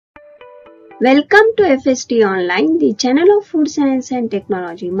Welcome to FST Online, the channel of food science and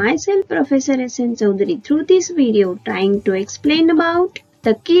technology. Myself, Professor S.N. Chaudhary, through this video trying to explain about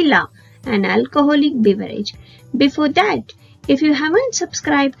tequila, an alcoholic beverage. Before that, if you haven't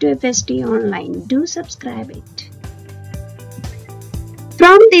subscribed to FST Online, do subscribe it.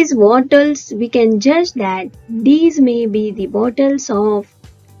 From these bottles, we can judge that these may be the bottles of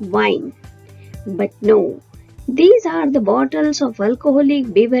wine. But no. These are the bottles of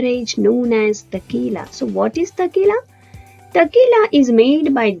alcoholic beverage known as tequila. So what is tequila? Tequila is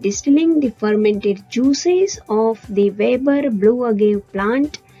made by distilling the fermented juices of the Weber blue agave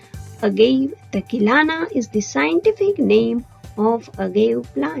plant. Agave tequilana is the scientific name of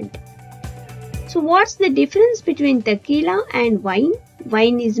agave plant. So what's the difference between tequila and wine?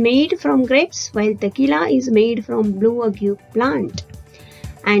 Wine is made from grapes while tequila is made from blue agave plant.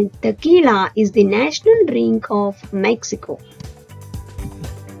 And tequila is the national drink of Mexico.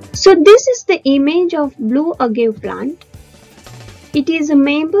 So this is the image of blue agave plant. It is a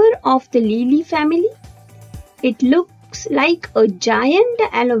member of the lily family. It looks like a giant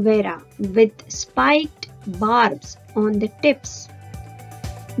aloe vera with spiked barbs on the tips.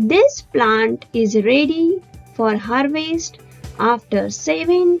 This plant is ready for harvest after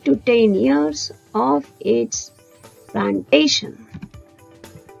 7 to 10 years of its plantation.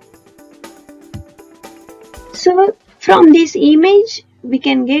 So from this image, we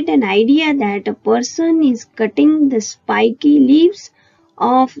can get an idea that a person is cutting the spiky leaves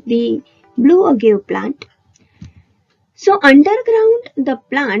of the blue agave plant. So underground, the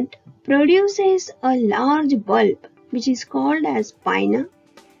plant produces a large bulb which is called as pinna,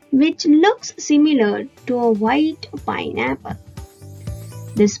 which looks similar to a white pineapple.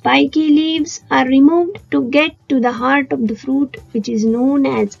 The spiky leaves are removed to get to the heart of the fruit, which is known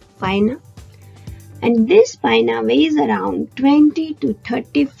as pinna. And this pinna weighs around 20 to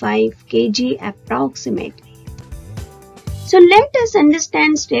 35 kg approximately. So let us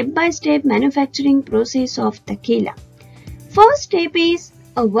understand step-by-step manufacturing process of tequila. First step is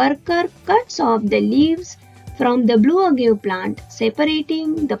a worker cuts off the leaves from the blue agave plant,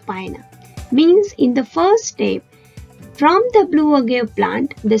 separating the pinna. Means in the first step, from the blue agave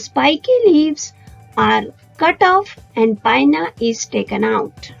plant, the spiky leaves are cut off and pinna is taken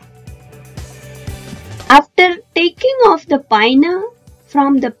out. After taking off the pinna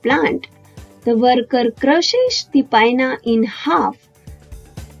from the plant, the worker crushes the pinna in half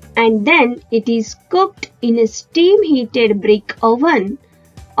and then it is cooked in a steam-heated brick oven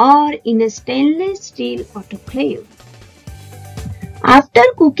or in a stainless steel autoclave. After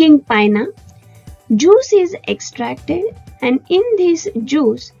cooking pinna, juice is extracted and in this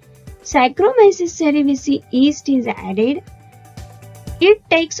juice, Saccharomyces cerevisiae yeast is added. It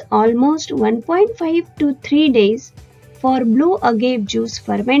takes almost 1.5 to 3 days for blue agave juice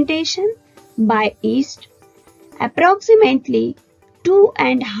fermentation by yeast. Approximately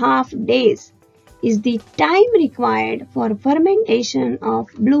 2.5 days is the time required for fermentation of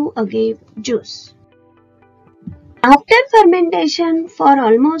blue agave juice. After fermentation for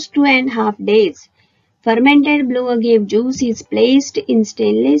almost 2.5 days, fermented blue agave juice is placed in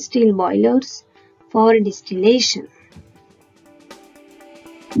stainless steel boilers for distillation.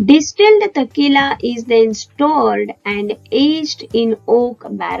 Distilled tequila is then stored and aged in oak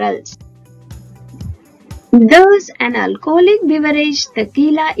barrels. Thus, an alcoholic beverage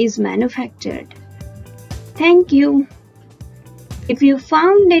tequila is manufactured. Thank you. If you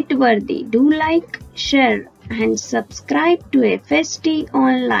found it worthy, do like, share and subscribe to FST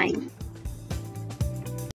Online.